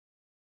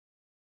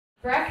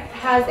Breck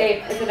has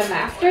is it a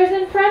master's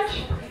in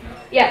French?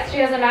 Yes, she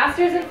has a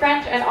master's in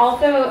French, and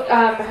also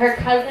her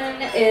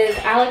cousin is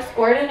Alex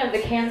Gordon of the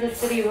Kansas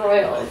City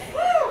Royals.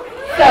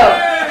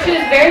 So she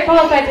is very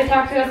qualified to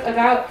talk to us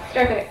about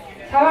stripping.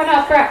 Come on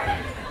up, Breck.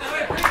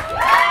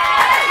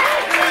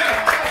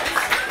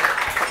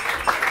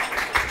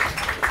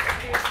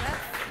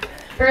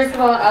 First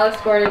of all,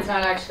 Alex Gordon's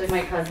not actually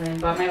my cousin,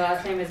 but my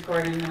last name is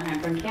Gordon and I'm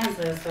from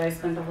Kansas, so I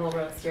spent the whole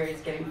road series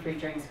getting free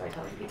drinks by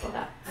telling people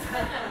that.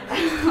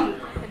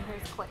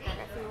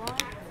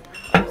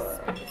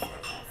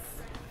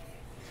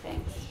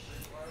 Thanks.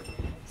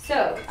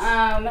 So,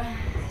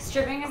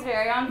 stripping is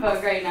very on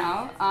vogue right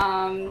now.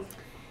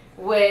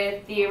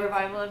 With the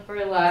revival of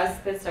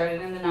burlesque that started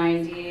in the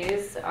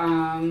 90s,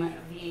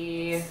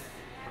 the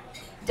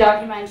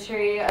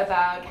documentary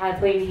about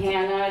Kathleen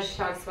Hanna, she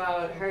talks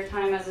about her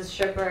time as a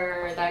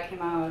stripper, that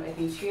came out I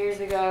think 2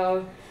 years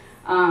ago.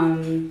 I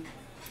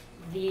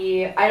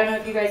don't know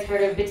if you guys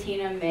heard of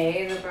Bettina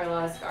May, the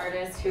burlesque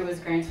artist who was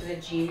granted a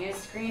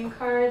Genius Green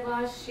Card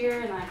last year,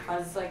 and that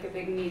caused like a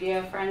big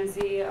media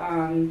frenzy.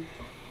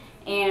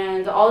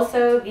 And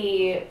also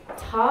the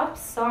top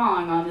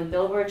song on the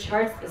Billboard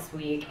charts this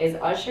week is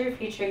Usher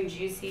featuring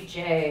Juicy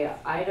J,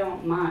 I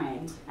Don't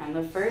Mind. And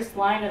the first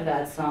line of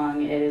that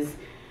song is,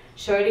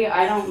 "Shorty,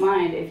 I don't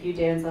mind if you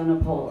dance on a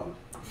pole."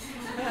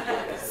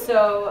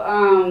 So,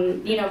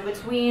 you know,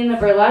 between the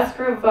burlesque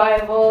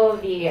revival,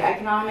 the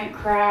economic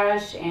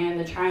crash, and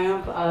the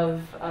triumph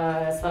of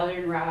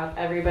Southern rap,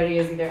 everybody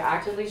is either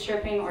actively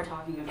stripping or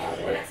talking about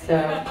it. So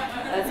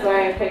that's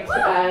why I picked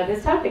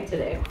this topic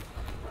today.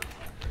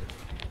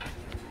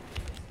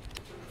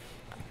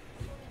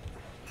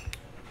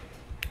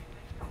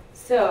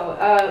 So,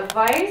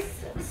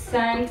 Vice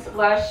sent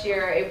last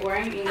year a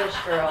boring English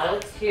girl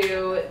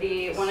to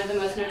one of the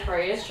most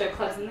notorious strip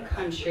clubs in the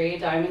country,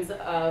 Diamonds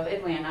of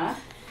Atlanta.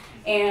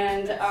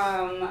 And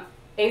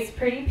it's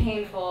pretty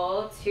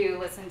painful to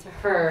listen to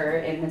her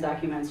in the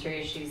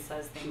documentary. She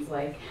says things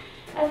like,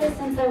 "Ever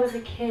since I was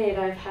a kid,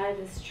 I've had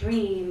this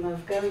dream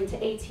of going to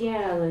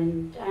ATL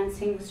and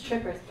dancing with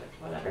strippers,"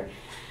 whatever.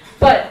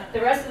 But the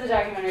rest of the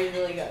documentary is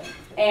really good.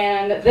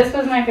 And this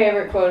was my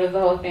favorite quote of the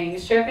whole thing.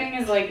 "Stripping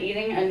is like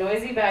eating a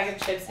noisy bag of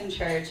chips in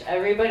church.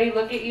 Everybody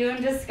look at you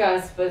in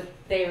disgust, but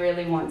they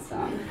really want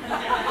some."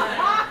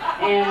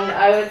 And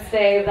I would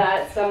say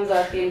that sums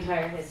up the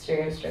entire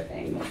history of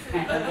stripping. It's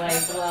kind of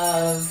like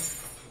love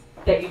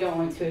that you don't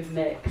want to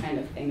admit kind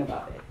of thing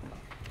about it.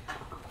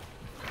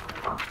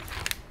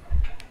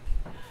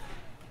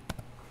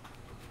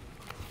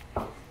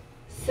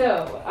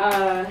 So,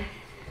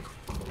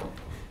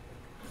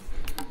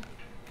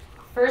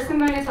 first I'm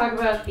going to talk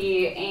about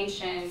the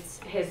ancient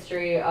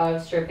history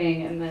of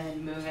stripping and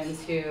then move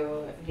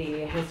into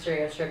the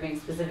history of stripping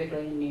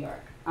specifically in New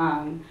York.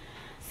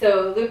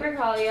 So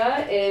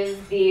Lupercalia is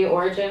the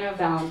origin of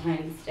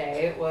Valentine's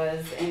Day. It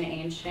was an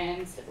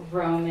ancient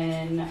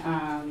Roman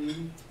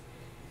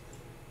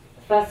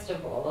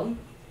festival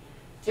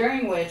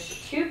during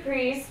which 2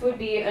 priests would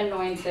be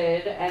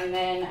anointed, and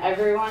then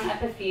everyone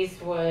at the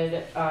feast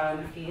would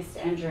feast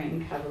and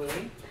drink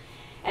heavily.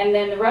 And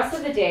then the rest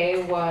of the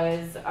day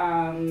was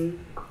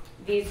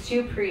these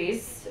 2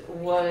 priests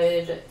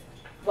would,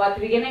 well, at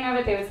the beginning of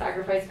it, they would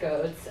sacrifice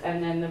goats,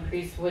 and then the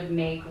priests would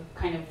make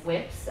kind of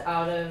whips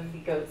out of the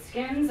goat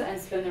skins and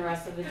spend the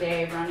rest of the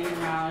day running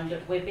around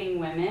whipping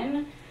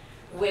women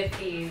with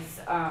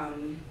these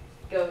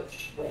goat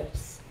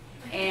whips.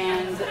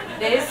 And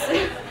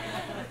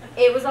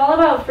it was all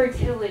about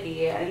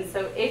fertility, and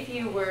so if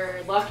you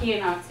were lucky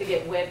enough to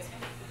get whipped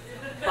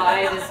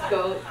by this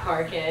goat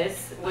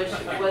carcass, which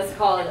was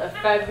called a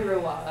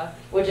februa,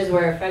 which is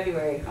where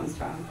February comes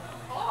from,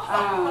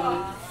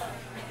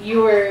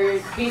 you were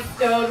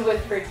bestowed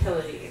with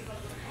fertility.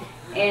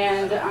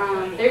 And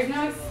there's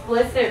no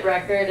explicit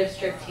record of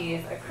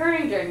striptease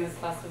occurring during this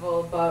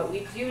festival, but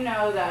we do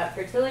know that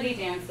fertility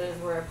dances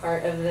were a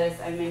part of this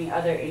and many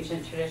other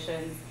ancient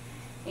traditions.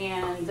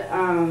 And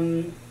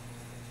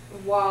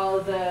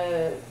while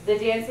the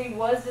dancing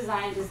was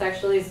designed to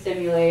sexually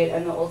stimulate,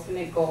 and the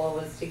ultimate goal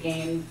was to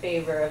gain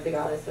favor of the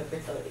goddess of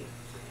fertility.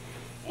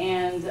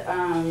 And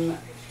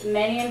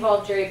many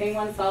involved draping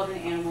oneself in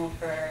animal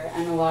fur,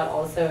 and a lot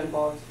also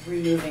involved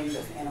removing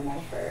this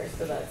animal fur.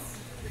 So that's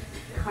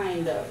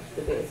kind of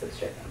the base of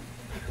stripping.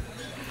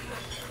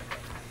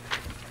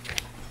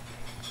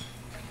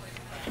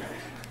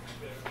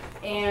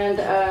 And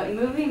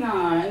moving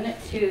on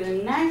to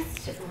the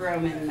next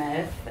Roman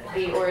myth,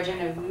 the origin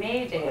of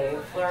May Day,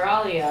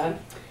 Floralia.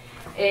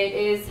 It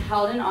is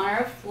held in honor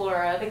of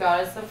Flora, the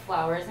goddess of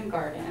flowers and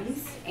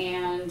gardens,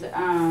 and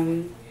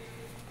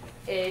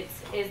it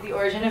is the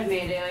origin of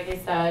May Day, like I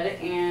said,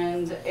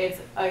 and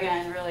it's,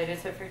 again, related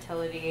to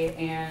fertility.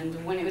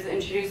 And when it was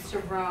introduced to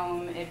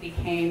Rome, it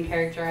became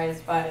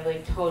characterized by,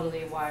 like,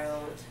 totally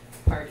wild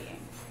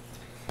partying.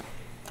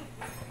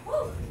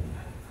 Woo.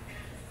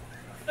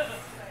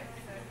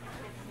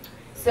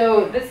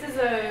 So this is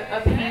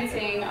a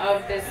painting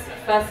of this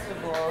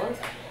festival,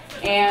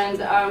 And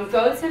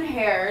goats and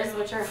hares,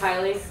 which are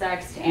highly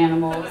sexed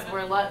animals,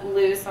 were let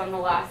loose on the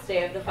last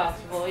day of the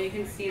festival. You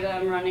can see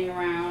them running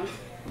around.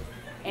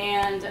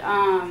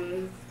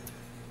 And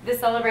the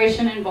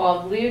celebration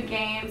involved lewd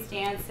games,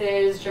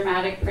 dances,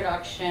 dramatic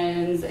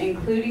productions,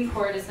 including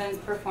courtesans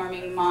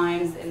performing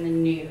mimes in the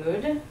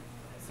nude,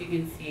 as you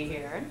can see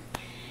here.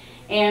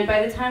 And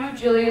by the time of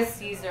Julius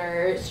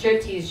Caesar,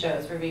 striptease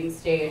shows were being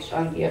staged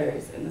on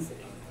theaters in the city.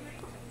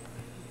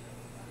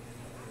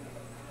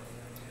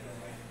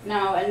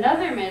 Now,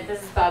 another myth,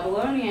 this is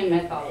Babylonian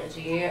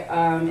mythology,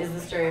 is the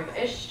story of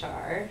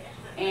Ishtar.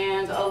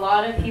 And a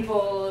lot of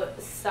people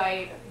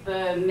cite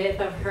the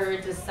myth of her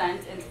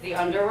descent into the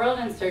underworld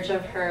in search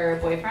of her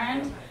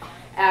boyfriend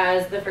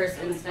as the first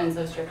instance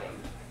of stripping.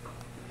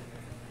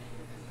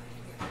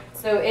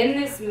 So in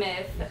this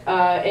myth,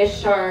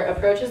 Ishtar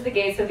approaches the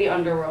gates of the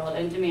underworld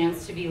and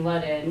demands to be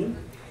let in.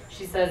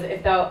 She says,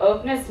 "If thou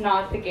openest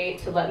not the gate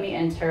to let me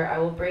enter, I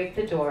will break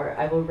the door,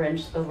 I will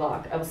wrench the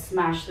lock, I will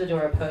smash the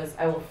doorposts,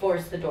 I will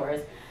force the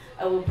doors,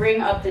 I will bring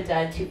up the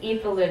dead to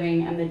eat the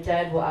living, and the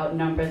dead will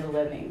outnumber the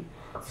living."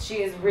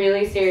 She is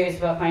really serious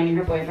about finding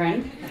her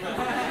boyfriend.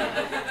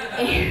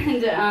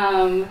 And,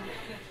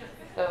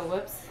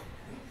 whoops.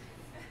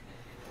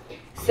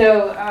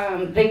 So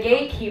the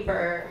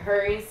gatekeeper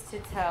hurries to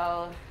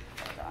tell,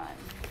 hold on,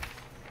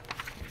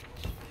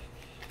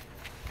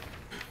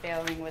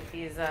 failing with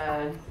these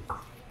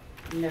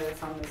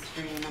notes on the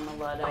screen. I'm a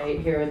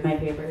Luddite here with my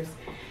papers.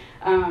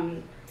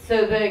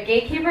 So the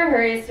gatekeeper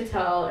hurries to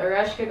tell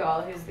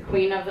Ereshkigal, who's the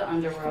queen of the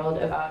underworld,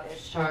 about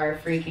Ishtar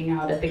freaking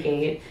out at the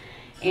gate.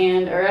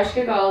 And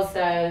Ereshkigal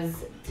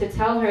says to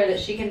tell her that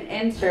she can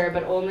enter,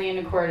 but only in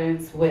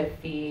accordance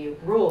with the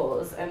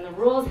rules. And the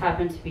rules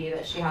happen to be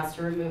that she has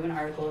to remove an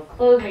article of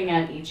clothing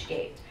at each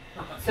gate.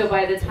 So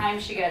by the time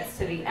she gets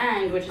to the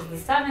end, which is the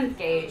 7th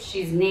gate,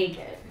 she's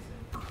naked.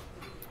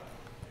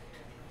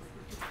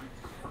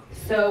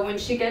 So when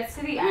she gets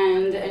to the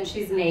end and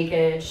she's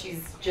naked,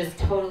 she's just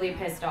totally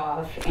pissed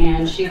off,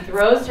 and she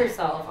throws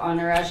herself on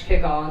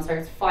Ereshkigal and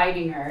starts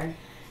fighting her.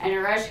 And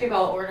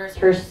Ereshkigal orders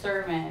her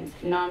servant,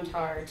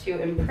 Namtar,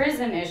 to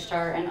imprison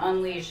Ishtar and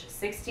unleash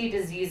 60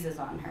 diseases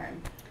on her.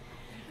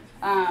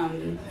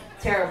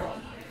 Terrible.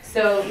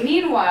 So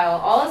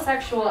meanwhile, all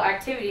sexual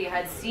activity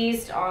had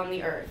ceased on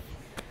the earth.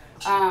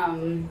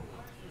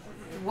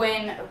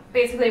 When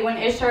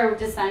Ishtar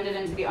descended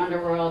into the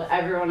underworld,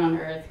 everyone on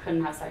earth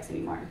couldn't have sex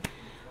anymore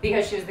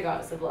because she was the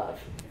goddess of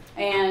love.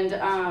 And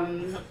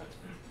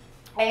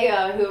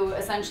Ea, who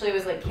essentially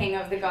was like king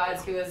of the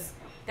gods,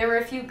 there were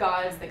a few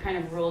gods that kind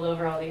of ruled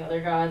over all the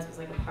other gods. It was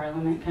like a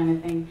parliament kind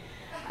of thing.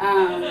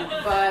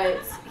 But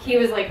he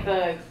was like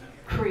the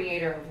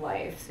creator of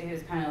life, so he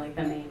was kind of like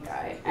the main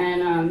guy.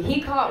 And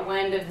he caught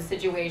wind of the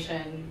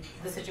situation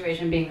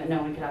being that no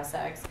one could have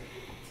sex.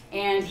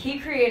 And he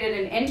created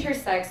an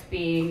intersex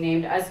being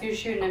named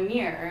Azgushu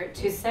Namir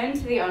to send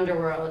to the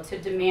underworld to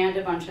demand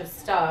a bunch of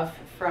stuff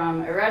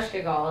from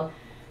Ereshkigal,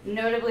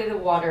 notably the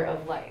water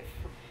of life.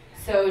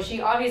 So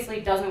she obviously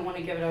doesn't want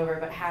to give it over,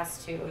 but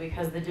has to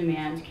because the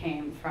demand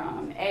came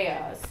from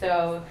Ea.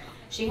 So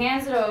she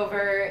hands it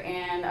over,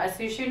 and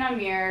Azgushu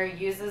Namir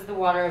uses the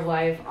water of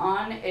life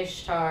on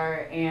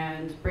Ishtar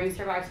and brings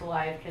her back to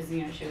life because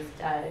she was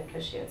dead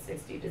because she had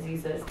 60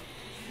 diseases.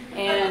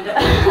 And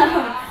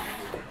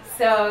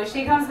so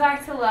she comes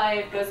back to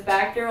life, goes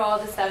back through all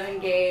the 7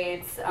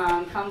 gates,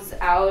 comes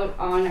out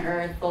on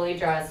Earth fully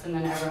dressed, and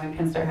then everyone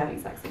can start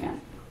having sex again.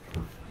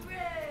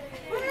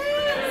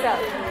 So,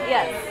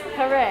 yes,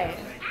 hooray.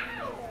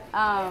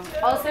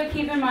 Also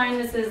keep in mind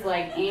this is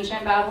like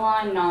ancient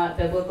Babylon, not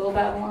biblical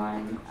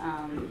Babylon.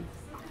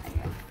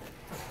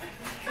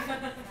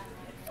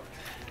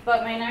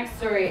 But my next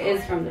story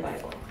is from the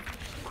Bible.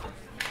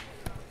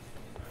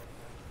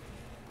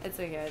 It's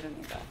okay, I didn't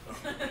need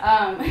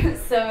that.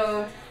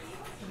 So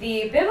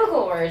the biblical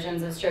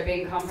origins of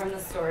stripping come from the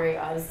story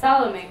of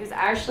Salome, who's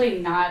actually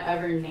not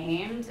ever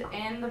named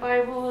in the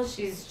Bible.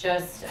 She's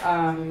just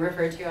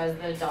referred to as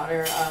the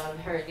daughter of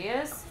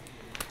Herodias.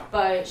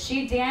 But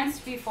she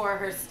danced before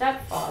her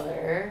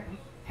stepfather,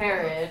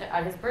 Herod,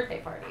 at his birthday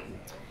party.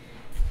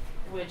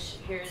 Which,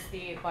 here's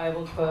the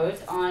Bible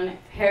quote. "On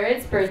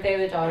Herod's birthday,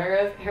 the daughter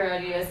of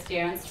Herodias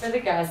danced for the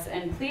guests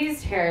and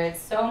pleased Herod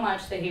so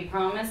much that he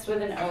promised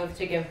with an oath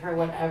to give her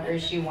whatever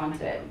she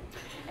wanted.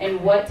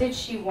 And what did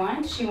she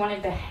want? She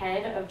wanted the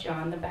head of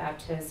John the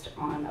Baptist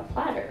on a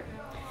platter."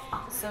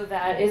 So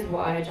that is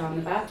why John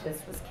the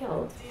Baptist was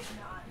killed.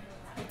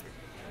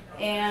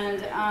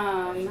 And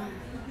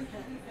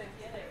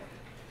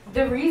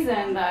the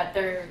reason that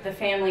the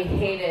family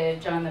hated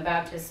John the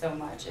Baptist so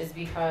much is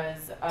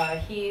because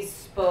he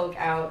spoke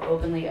out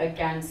openly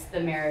against the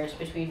marriage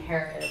between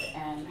Herod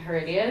and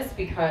Herodias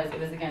because it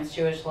was against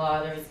Jewish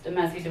law. There was a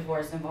messy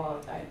divorce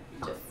involved.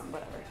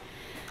 Whatever.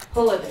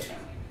 Whole other thing.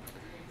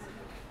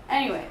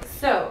 Anyway,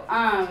 so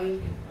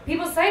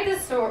people cite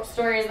this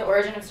story as the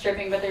origin of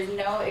stripping, but there's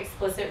no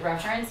explicit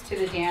reference to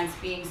the dance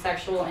being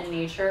sexual in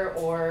nature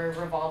or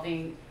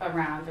revolving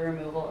around the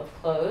removal of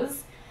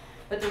clothes.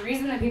 But the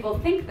reason that people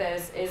think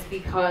this is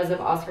because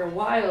of Oscar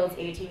Wilde's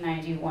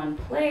 1891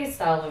 play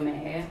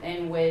Salome,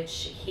 in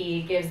which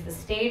he gives the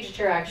stage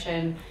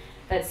direction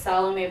that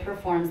Salome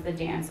performs the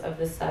dance of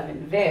the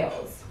 7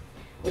 veils,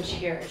 which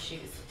here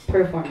she's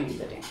performing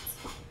the dance.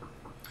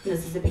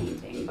 This is a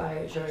painting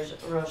by Georges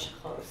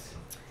Rocheclose.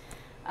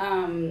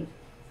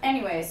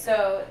 Anyway,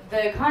 so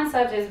the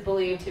concept is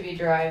believed to be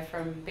derived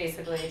from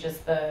basically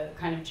just the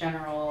kind of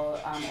general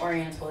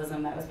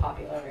Orientalism that was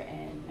popular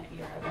in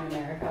Europe and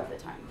America at the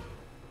time.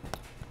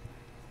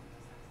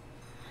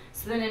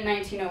 So then in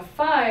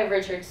 1905,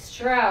 Richard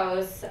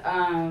Strauss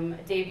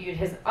debuted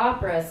his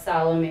opera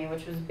Salome,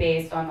 which was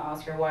based on the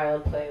Oscar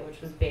Wilde play,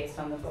 which was based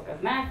on the Book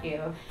of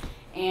Matthew.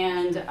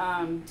 And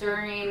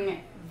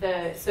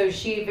so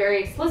she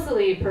very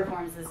explicitly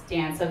performs this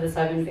dance of the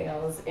 7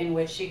 veils, in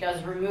which she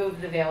does remove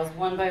the veils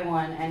one by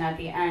one, and at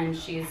the end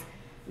she's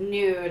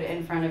nude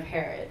in front of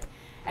Herod.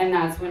 And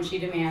that's when she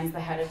demands the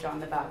head of John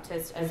the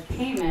Baptist as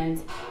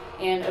payment.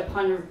 And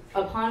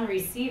upon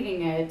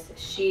receiving it,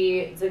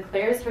 she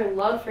declares her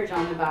love for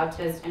John the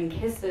Baptist and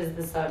kisses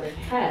the severed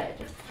head.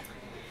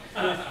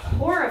 And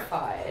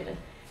horrified,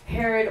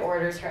 Herod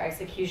orders her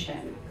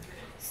execution.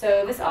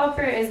 So this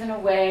opera is, in a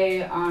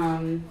way,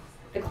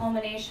 the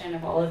culmination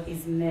of all of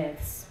these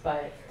myths,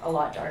 but a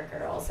lot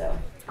darker also.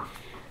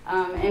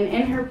 And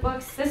in her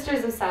book,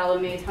 Sisters of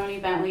Salome, Toni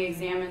Bentley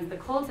examines the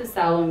cult of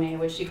Salome,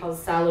 which she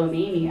calls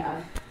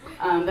Salomania,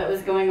 that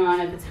was going on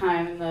at the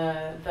time in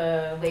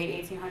the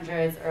late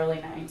 1800s, early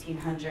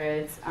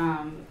 1900s,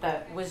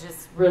 that was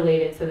just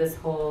related to this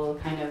whole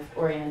kind of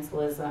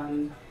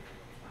Orientalism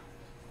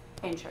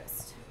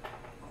interest.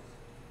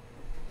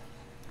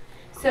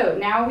 So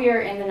now we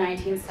are in the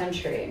 19th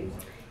century,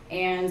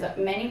 and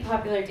many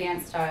popular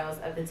dance styles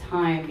at the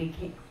time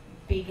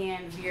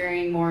began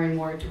veering more and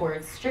more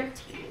towards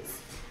striptease.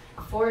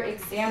 For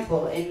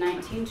example, in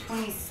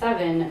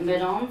 1927,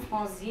 Madame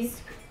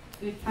Francisque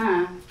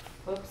Hutin,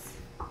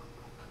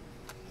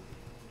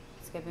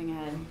 skipping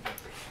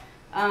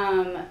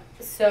ahead.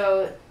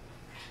 So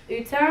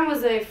Hutin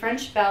was a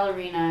French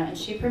ballerina, and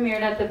she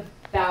premiered at the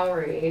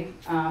Bowery,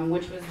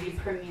 which was the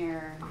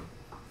premier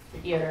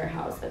theater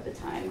house at the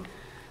time.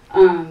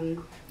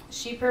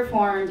 She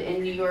performed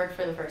in New York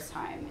for the first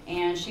time,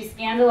 and she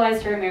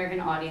scandalized her American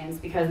audience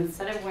because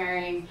instead of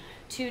wearing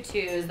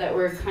tutus that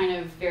were kind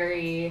of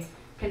very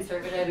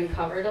conservative and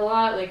covered a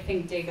lot, like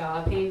think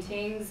Degas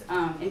paintings,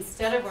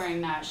 instead of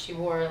wearing that, she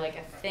wore like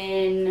a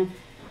thin,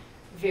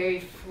 very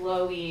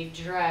flowy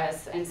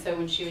dress, and so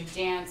when she would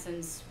dance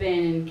and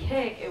spin and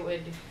kick, it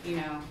would,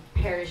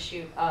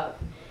 parachute up.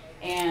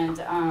 And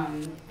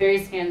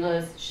very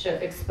scandalous,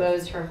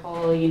 exposed her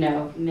whole,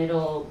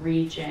 middle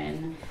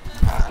region.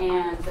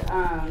 And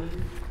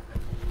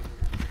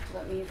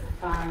let me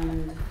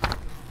find.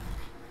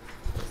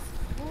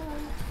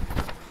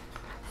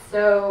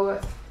 So,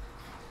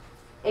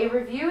 a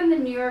review in the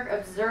New York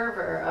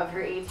Observer of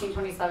her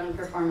 1827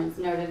 performance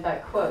noted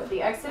that, quote,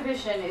 "The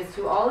exhibition is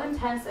to all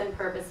intents and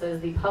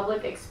purposes the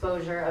public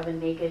exposure of a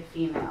naked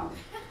female."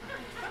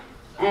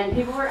 And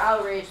people were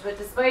outraged, but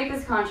despite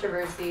this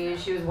controversy,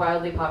 she was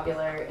wildly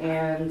popular,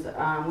 and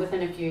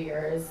within a few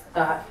years,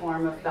 that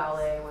form of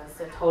ballet was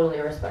a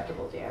totally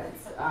respectable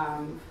dance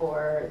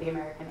for the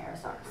American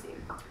aristocracy.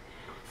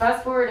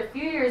 Fast forward a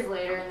few years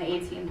later in the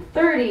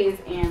 1830s,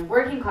 and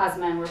working class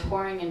men were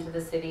pouring into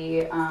the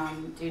city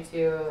due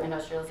to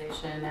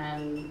industrialization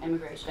and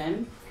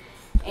immigration.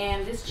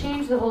 And this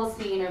changed the whole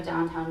scene of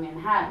downtown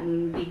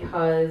Manhattan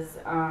because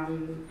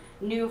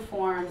new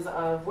forms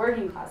of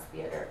working class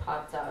theater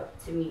popped up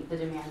to meet the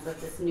demands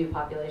of this new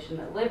population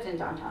that lived in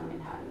downtown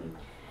Manhattan,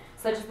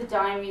 such as the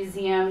Dime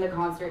Museum, the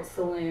Concert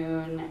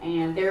Saloon,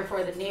 and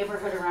therefore the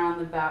neighborhood around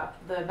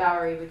the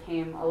Bowery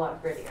became a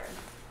lot grittier,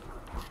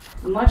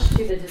 much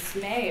to the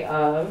dismay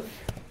of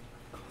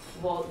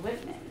Walt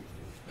Whitman.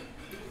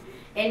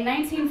 In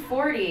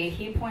 1940,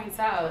 he points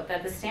out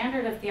that the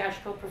standard of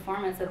theatrical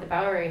performance at the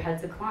Bowery had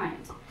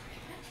declined.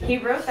 He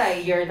wrote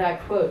that year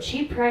that, quote,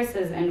 "cheap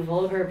prices and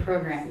vulgar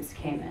programs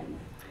came in."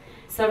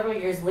 Several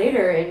years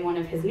later, in one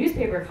of his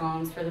newspaper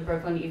columns for the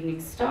Brooklyn Evening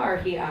Star,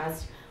 he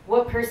asked,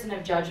 "What person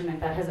of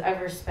judgment that has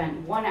ever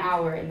spent 1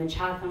 hour in the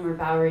Chatham or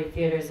Bowery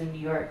theaters in New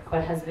York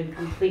but has been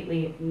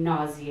completely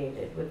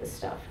nauseated with the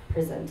stuff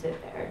presented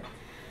there?"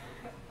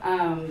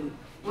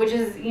 Which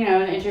is,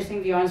 an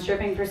interesting view on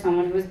stripping for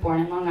someone who was born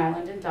in Long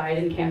Island and died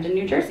in Camden,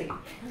 New Jersey.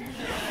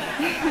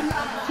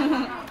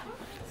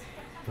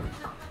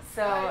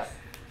 So,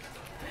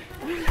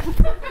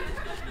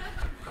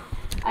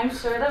 I'm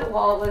sure that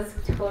Walt was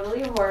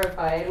totally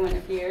horrified when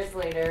a few years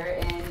later,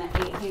 in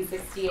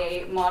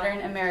 1868,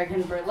 modern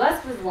American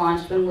burlesque was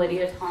launched when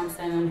Lydia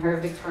Thompson and her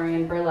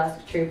Victorian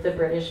burlesque troupe, the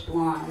British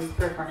Blondes,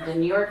 performed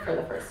in New York for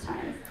the first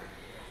time.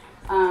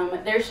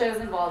 Their shows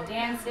involved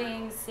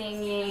dancing,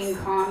 singing,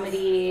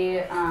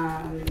 comedy,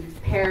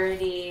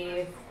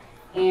 parody,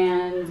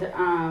 and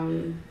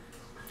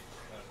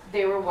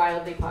they were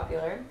wildly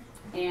popular.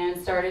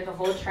 and started the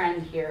whole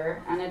trend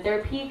here. And at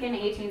their peak in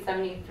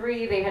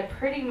 1873, they had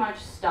pretty much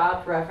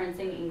stopped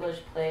referencing English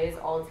plays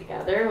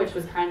altogether, which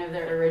was kind of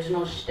their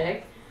original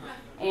shtick.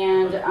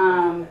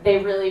 And they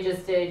really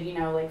just did, you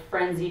know, like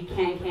frenzied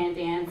can-can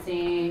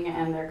dancing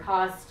and their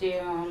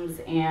costumes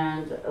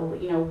and,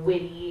 you know,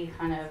 witty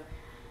kind of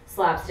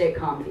slapstick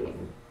comedy.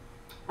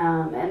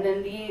 And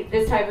then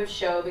this type of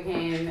show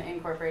became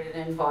incorporated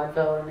in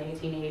vaudeville in the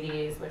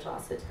 1880s, which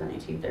lasted to the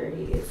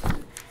 1930s,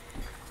 and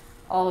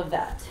all of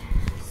that.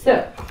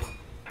 So,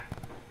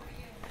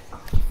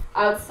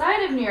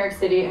 outside of New York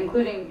City,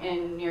 including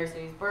in New York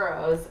City's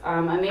boroughs,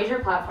 a major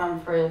platform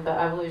for the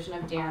evolution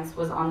of dance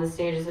was on the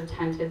stages of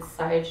tented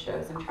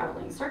sideshows and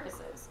traveling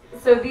circuses.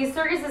 So these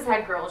circuses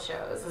had girl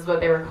shows, is what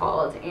they were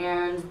called,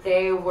 and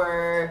they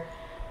were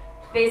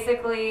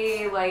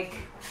basically like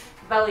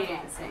belly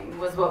dancing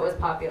was what was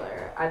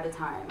popular at the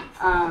time.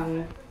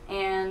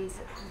 And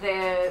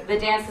the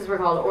dances were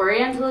called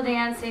oriental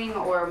dancing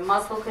or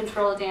muscle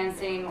control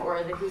dancing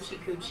or the hoochie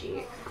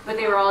coochie, but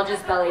they were all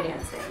just belly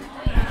dancing.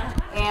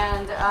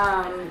 And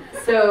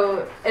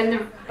and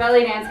the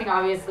belly dancing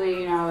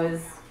obviously, you know,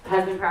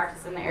 has been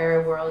practiced in the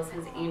Arab world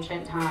since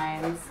ancient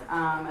times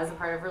as a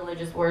part of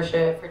religious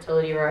worship,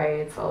 fertility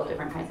rites, all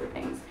different kinds of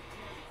things.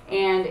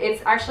 And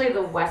it's actually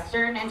the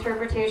Western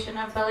interpretation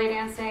of belly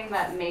dancing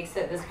that makes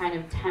it this kind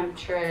of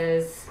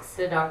temptress,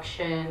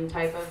 seduction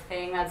type of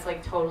thing. That's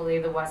like totally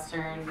the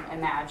Western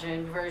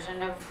imagined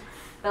version of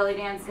belly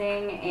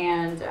dancing.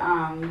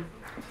 And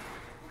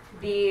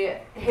the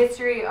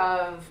history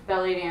of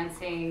belly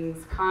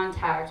dancing's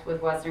contact with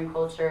Western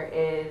culture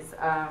is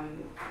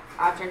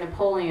after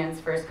Napoleon's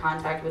first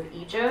contact with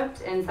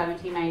Egypt in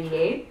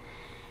 1798.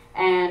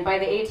 And by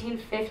the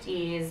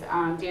 1850s,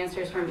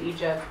 dancers from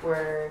Egypt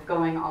were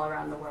going all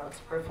around the world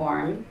to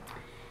perform.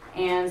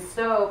 And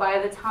so by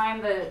the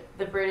time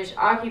the British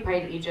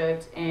occupied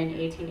Egypt in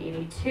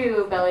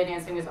 1882, belly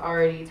dancing was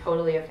already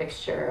totally a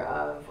fixture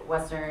of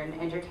Western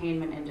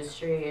entertainment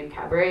industry and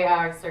cabaret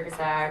acts, circus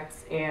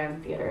acts,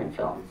 and theater and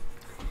film.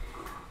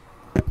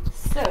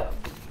 So,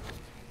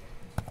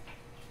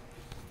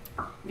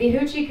 the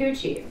hoochie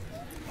coochie.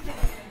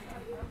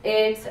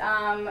 It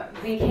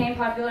became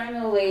popular in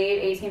the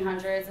late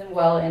 1800s and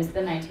well into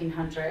the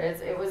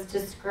 1900s. It was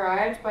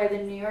described by the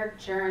New York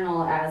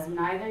Journal as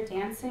neither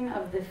dancing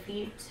of the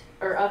feet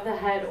or of the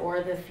head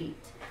or the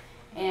feet,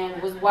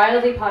 and was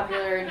wildly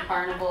popular in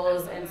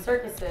carnivals and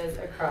circuses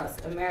across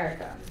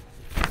America.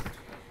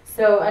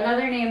 So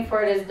another name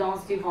for it is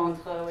danse du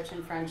ventre, which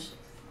in French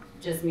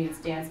just means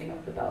dancing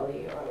of the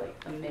belly or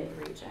like the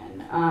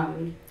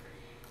mid-region.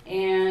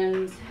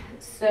 And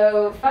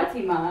so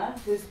Fatima,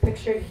 who's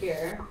pictured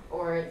here,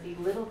 or the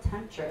Little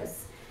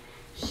Temptress,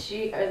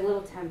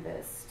 Little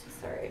Tempest,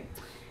 sorry.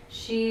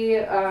 She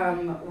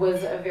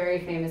was a very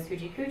famous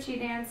hoochie coochie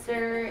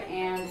dancer,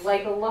 and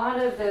like a lot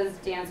of those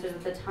dancers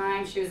at the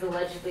time, she was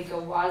allegedly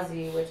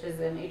Gawazi, which is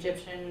an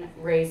Egyptian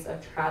race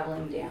of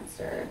traveling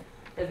dancer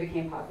that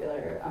became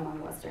popular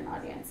among Western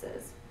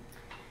audiences.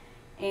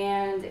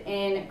 And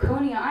in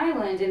Coney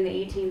Island in the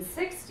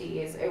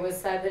 1860s, it was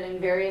said that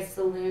in various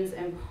saloons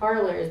and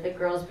parlors that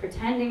girls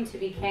pretending to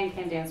be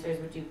can-can dancers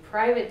would do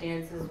private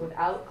dances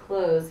without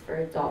clothes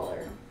for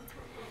 $1.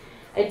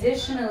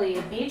 Additionally,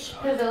 beach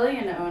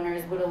pavilion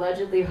owners would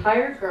allegedly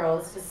hire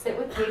girls to sit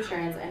with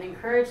patrons and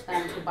encourage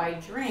them to buy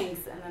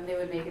drinks, and then they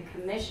would make a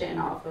commission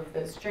off of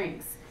those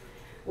drinks,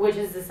 which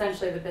is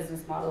essentially the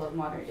business model of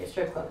modern-day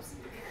strip clubs.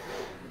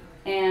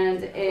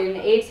 And in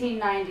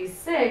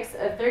 1896,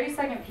 a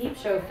 30-second peep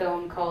show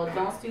film called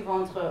Danse du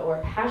Ventre,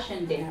 or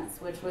Passion Dance,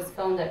 which was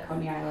filmed at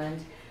Coney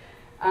Island,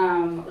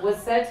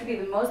 was said to be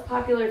the most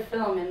popular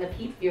film in the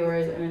peep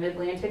viewers in an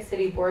Atlantic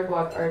City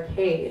boardwalk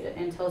arcade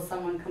until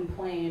someone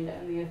complained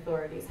and the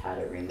authorities had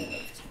it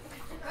removed.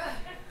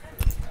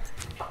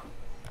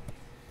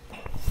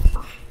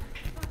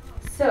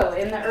 So,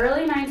 in the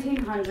early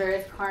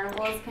 1900s,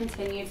 carnivals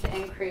continued to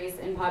increase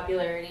in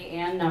popularity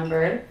and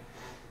number.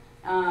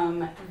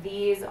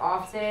 These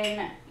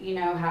often, you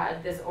know,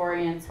 had this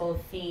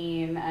oriental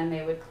theme, and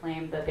they would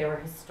claim that they were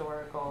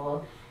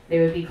historical.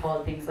 They would be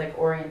called things like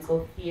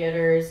oriental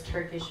theaters,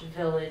 Turkish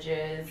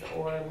villages,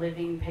 or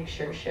living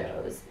picture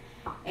shows.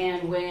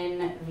 And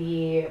when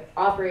the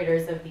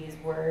operators of these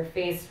were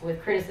faced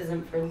with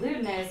criticism for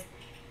lewdness,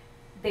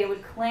 they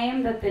would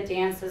claim that the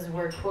dances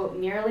were, quote,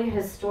 merely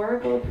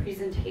historical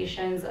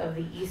presentations of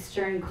the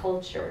Eastern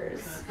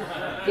cultures,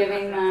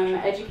 giving them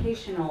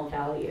educational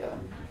value.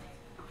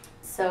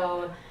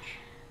 So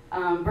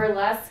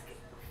burlesque,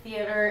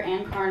 theater,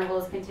 and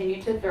carnivals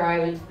continued to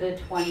thrive into the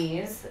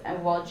 20s,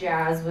 while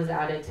jazz was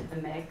added to the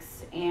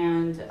mix.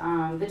 And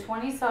the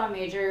 20s saw a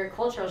major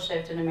cultural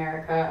shift in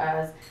America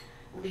as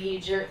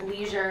leisure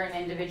and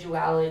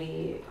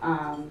individuality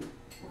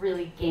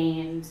really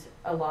gained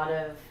a lot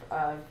of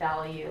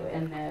value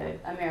in the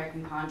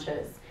American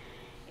conscience.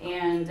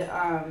 And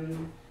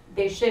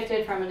they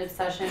shifted from an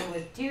obsession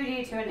with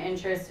duty to an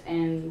interest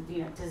in,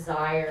 you know,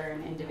 desire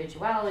and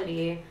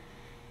individuality.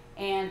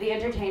 And the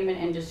entertainment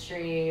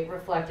industry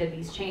reflected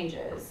these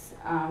changes.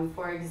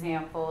 For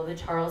example, the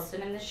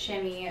Charleston and the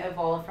shimmy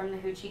evolved from the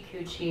hoochie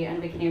coochie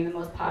and became the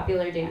most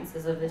popular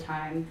dances of the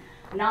time,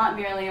 not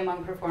merely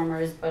among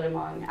performers, but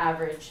among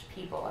average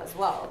people as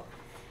well.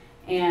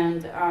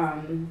 And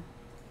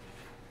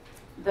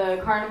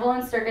the carnival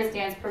and circus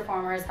dance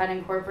performers had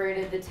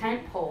incorporated the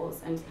tent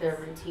poles into their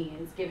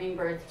routines, giving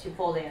birth to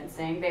pole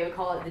dancing. They would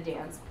call it the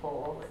dance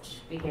pole,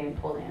 which became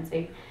pole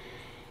dancing.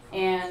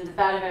 And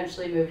that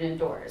eventually moved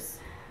indoors.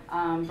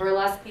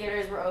 Burlesque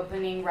theaters were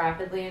opening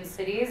rapidly in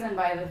cities, and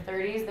by the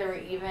 30s, there were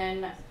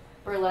even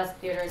burlesque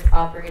theaters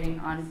operating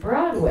on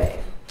Broadway.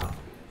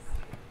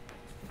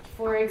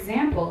 For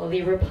example,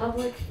 the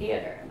Republic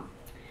Theater,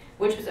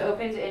 which was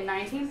opened in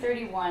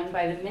 1931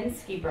 by the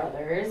Minsky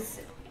brothers,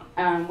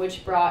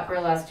 which brought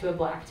burlesque to a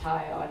black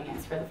tie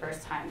audience for the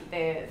first time.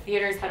 The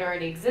theaters had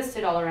already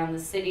existed all around the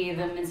city.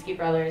 The Minsky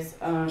brothers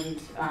owned,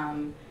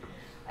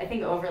 I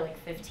think, over like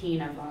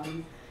 15 of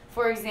them.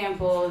 For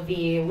example,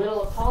 the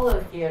Little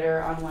Apollo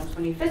Theater on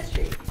 125th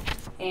Street.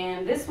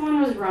 And this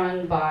one was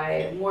run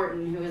by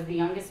Morton, who was the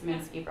youngest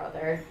Minsky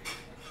brother.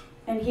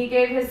 And he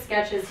gave his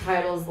sketches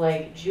titles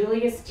like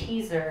Julius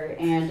Teaser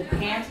and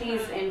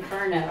Panties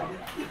Inferno,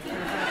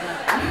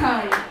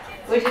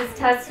 which is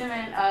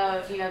testament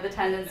of, you know, the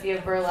tendency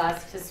of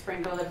burlesque to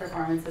sprinkle the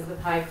performances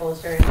with high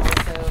culture and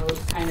also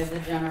kind of the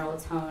general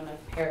tone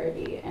of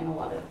parody in a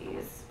lot of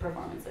these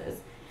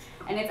performances.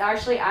 And it's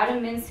actually at a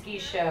Minsky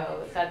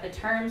show that the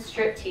term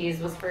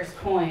striptease was first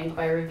coined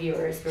by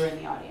reviewers who were in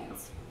the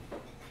audience.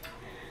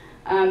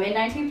 In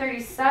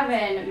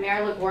 1937,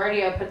 Mayor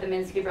LaGuardia put the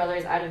Minsky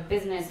brothers out of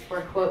business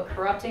for, quote,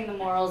 corrupting the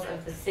morals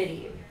of the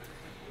city.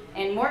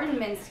 And Morton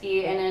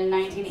Minsky, in a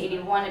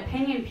 1981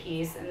 opinion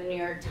piece in the New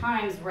York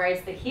Times,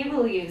 writes that he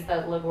believes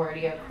that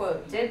LaGuardia,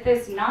 quote, did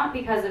this not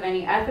because of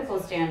any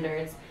ethical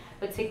standards,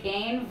 but to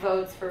gain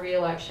votes for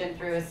re-election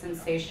through a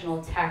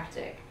sensational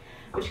tactic,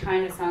 which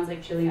kind of sounds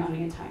like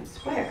Giuliani in Times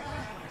Square.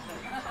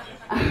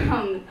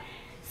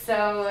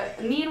 So,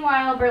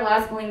 meanwhile,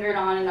 burlesque lingered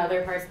on in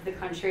other parts of the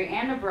country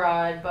and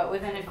abroad, but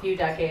within a few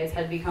decades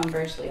had become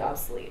virtually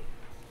obsolete.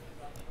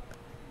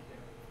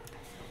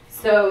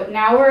 So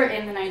now we're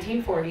in the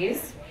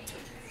 1940s.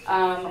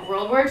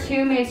 World War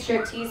II made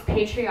striptease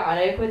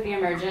patriotic with the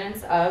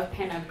emergence of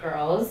pinup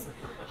girls.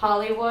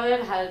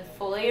 Hollywood had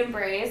fully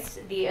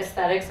embraced the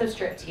aesthetics of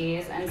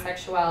striptease, and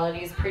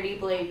sexuality is pretty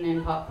blatant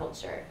in pop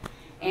culture.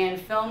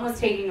 And film was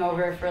taking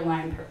over for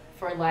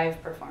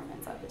live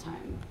performance at the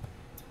time.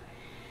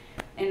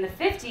 In the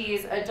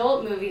 50s,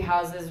 adult movie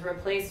houses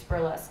replaced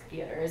burlesque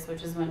theaters,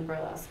 which is when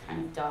burlesque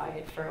kind of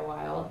died for a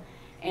while.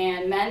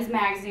 And men's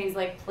magazines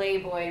like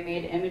Playboy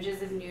made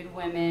images of nude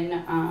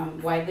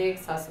women widely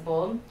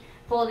accessible.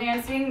 Pole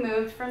dancing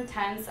moved from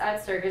tents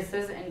at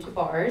circuses into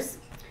bars.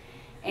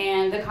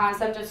 And the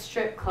concept of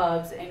strip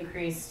clubs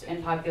increased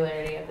in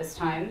popularity at this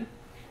time.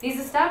 These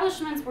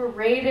establishments were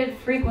raided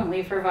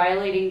frequently for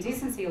violating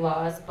decency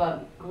laws,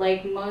 but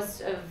like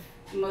most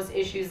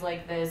issues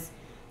like this,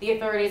 the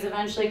authorities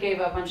eventually gave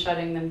up on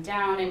shutting them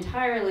down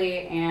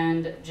entirely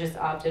and just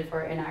opted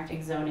for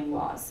enacting zoning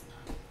laws.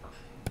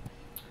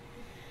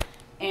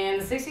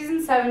 And the 60s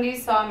and 70s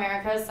saw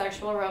America's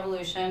sexual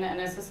revolution and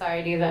a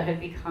society that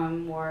had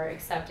become more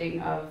accepting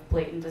of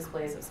blatant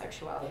displays of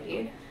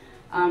sexuality.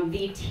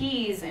 The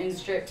tease in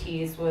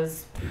striptease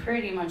was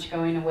pretty much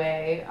going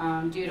away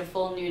due to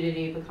full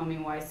nudity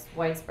becoming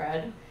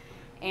widespread.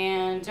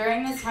 And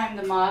during this time,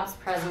 the mob's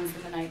presence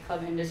in the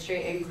nightclub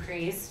industry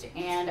increased,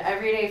 and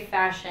everyday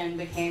fashion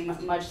became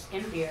much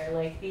skimpier,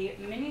 like the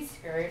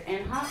miniskirt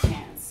and hot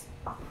pants.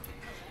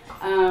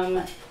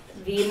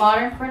 The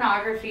modern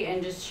pornography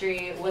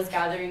industry was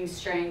gathering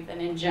strength,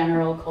 and in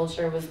general,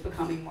 culture was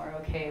becoming more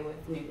okay with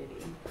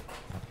nudity.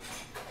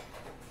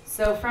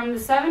 So from the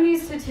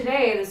 70s to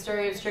today, the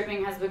story of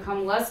stripping has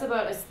become less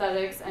about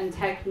aesthetics and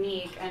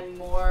technique and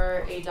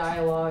more a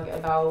dialogue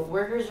about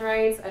workers'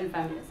 rights and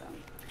feminism.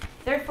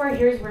 Therefore,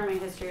 here's where my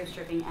history of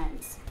stripping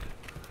ends.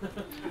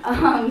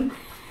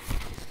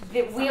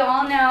 We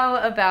all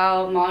know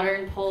about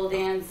modern pole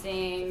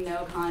dancing,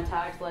 no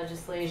contact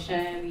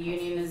legislation,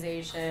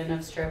 unionization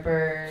of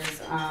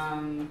strippers,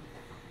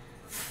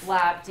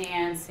 lap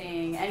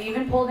dancing, and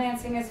even pole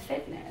dancing as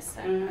fitness.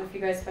 I don't know if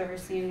you guys have ever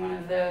seen one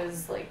of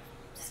those like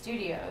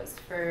studios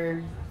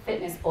for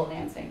fitness pole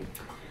dancing.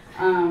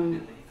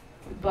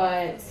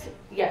 But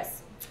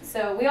yes,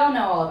 so we all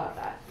know all about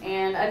that.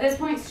 And at this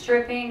point,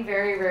 stripping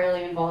very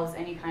rarely involves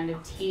any kind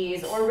of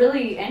tease or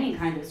really any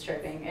kind of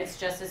stripping. It's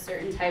just a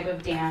certain type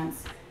of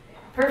dance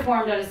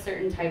performed at a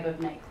certain type of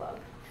nightclub.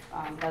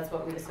 That's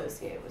what we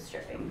associate with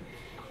stripping.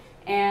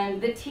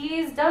 And the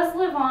tease does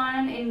live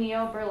on in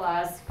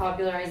neo-burlesque,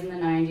 popularized in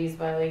the 90s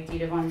by like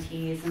Dita Von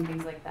Teese and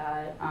things like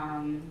that.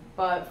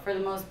 But for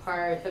the most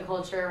part, the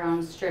culture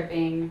around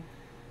stripping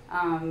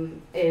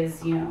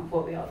is, you know,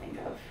 what we all think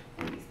of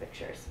in these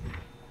pictures.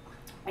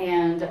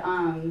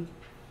 And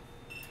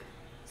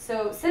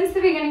so since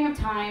the beginning of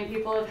time,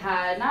 people have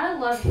had not a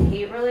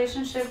love-hate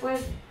relationship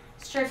with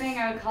stripping.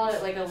 I would call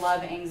it like a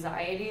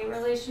love-anxiety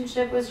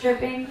relationship with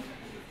stripping.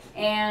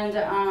 and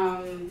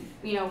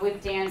you know,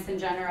 with dance in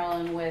general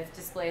and with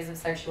displays of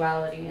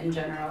sexuality in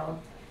general.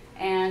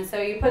 And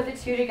so you put the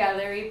two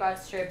together, you've got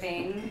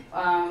stripping,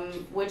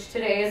 which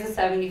today is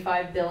a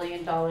 $75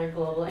 billion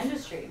global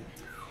industry.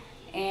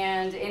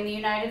 And in the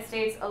United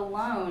States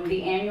alone,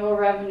 the annual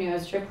revenue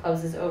of strip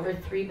clubs is over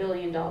 $3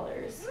 billion.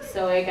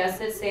 So I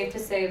guess it's safe to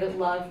say that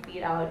love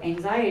beat out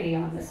anxiety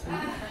on this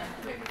one.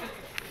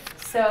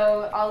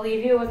 So I'll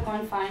leave you with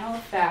one final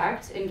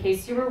fact. In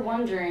case you were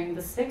wondering,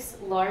 the 6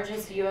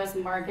 largest US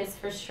markets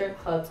for strip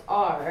clubs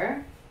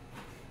are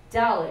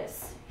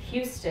Dallas,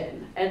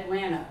 Houston,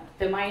 Atlanta,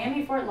 the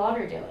Miami-Fort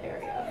Lauderdale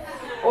area,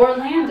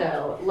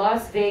 Orlando,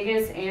 Las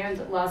Vegas, and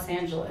Los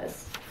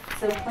Angeles.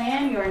 So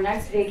plan your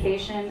next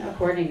vacation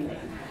accordingly.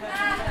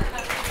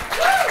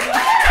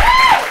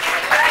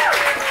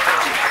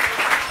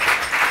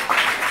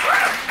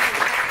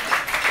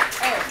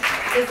 Oh,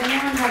 does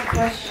anyone have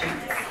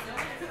questions?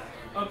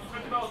 You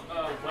talked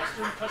about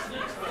Western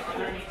precedents, but are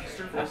there any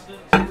Eastern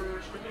precedents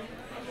for stripping?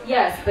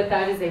 Yes, but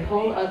that is a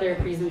whole other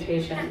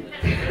presentation.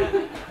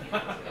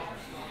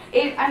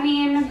 I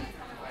mean,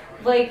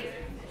 like,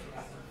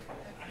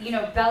 you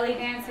know, belly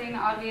dancing,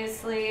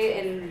 obviously,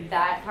 in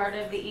that part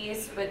of the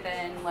East, but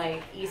then,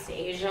 like, East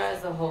Asia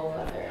is a whole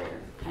other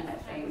kind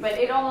of thing. But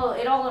it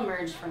all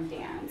emerged from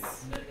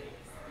dance.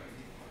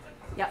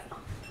 Yep. So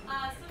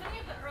many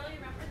of the early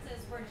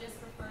references were just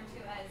referred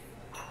to as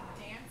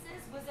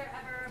dances. Was there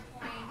ever a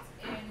point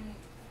in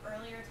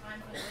earlier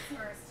times when it was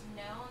first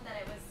known that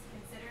it was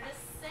considered a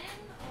sin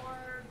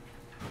or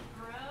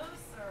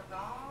gross or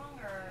wrong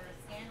or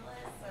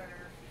scandalous or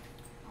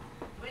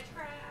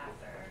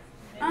witchcraft or?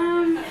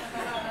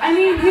 I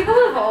mean, people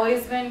have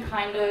always been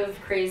kind of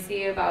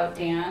crazy about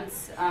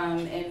dance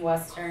in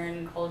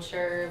Western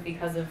culture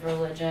because of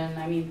religion.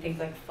 I mean, think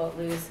like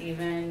Footloose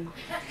even.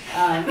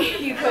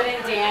 You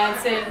couldn't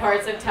dance in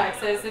parts of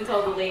Texas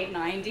until the late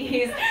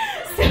 90s.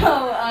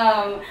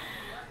 So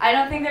I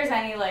don't think there's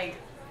any like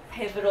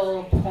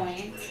pivotal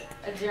point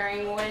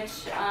during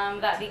which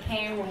that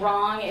became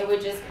wrong. It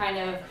would just kind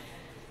of,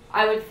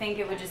 I would think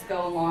it would just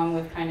go along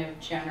with kind of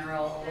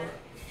general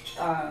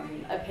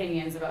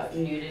opinions about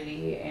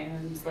nudity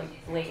and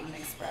like blatant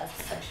expressed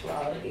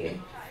sexuality.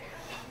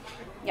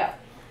 Yeah.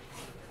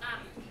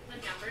 The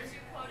numbers you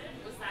quoted,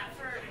 was that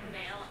for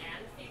male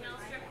and female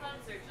strip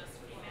clubs or just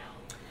female?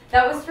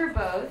 That was for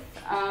both.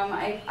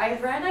 I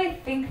read, I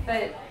think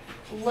that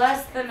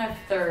less than a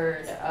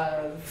third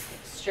of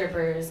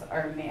strippers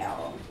are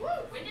male.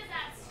 When did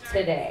that start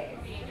Today.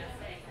 being a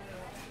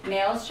thing?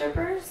 Male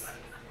strippers?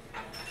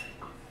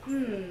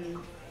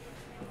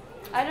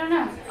 I don't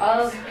know.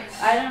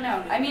 I don't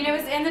know. I mean, it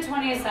was in the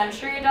 20th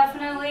century,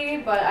 definitely,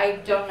 but I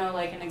don't know,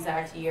 like, an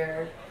exact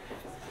year.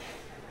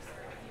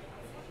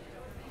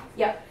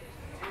 Yep.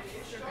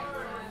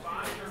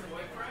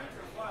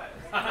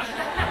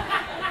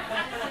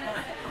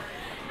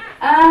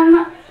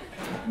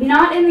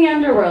 Not in the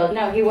underworld.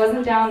 No, he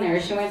wasn't down there.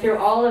 She went through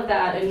all of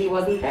that, and he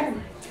wasn't there.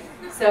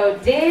 So,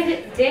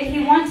 did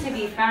he want to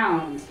be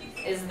found?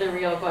 Is the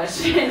real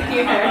question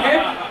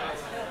here.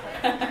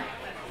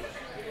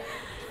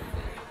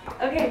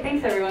 Okay,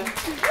 thanks everyone.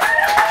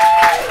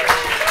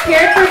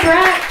 Here for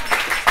Breck.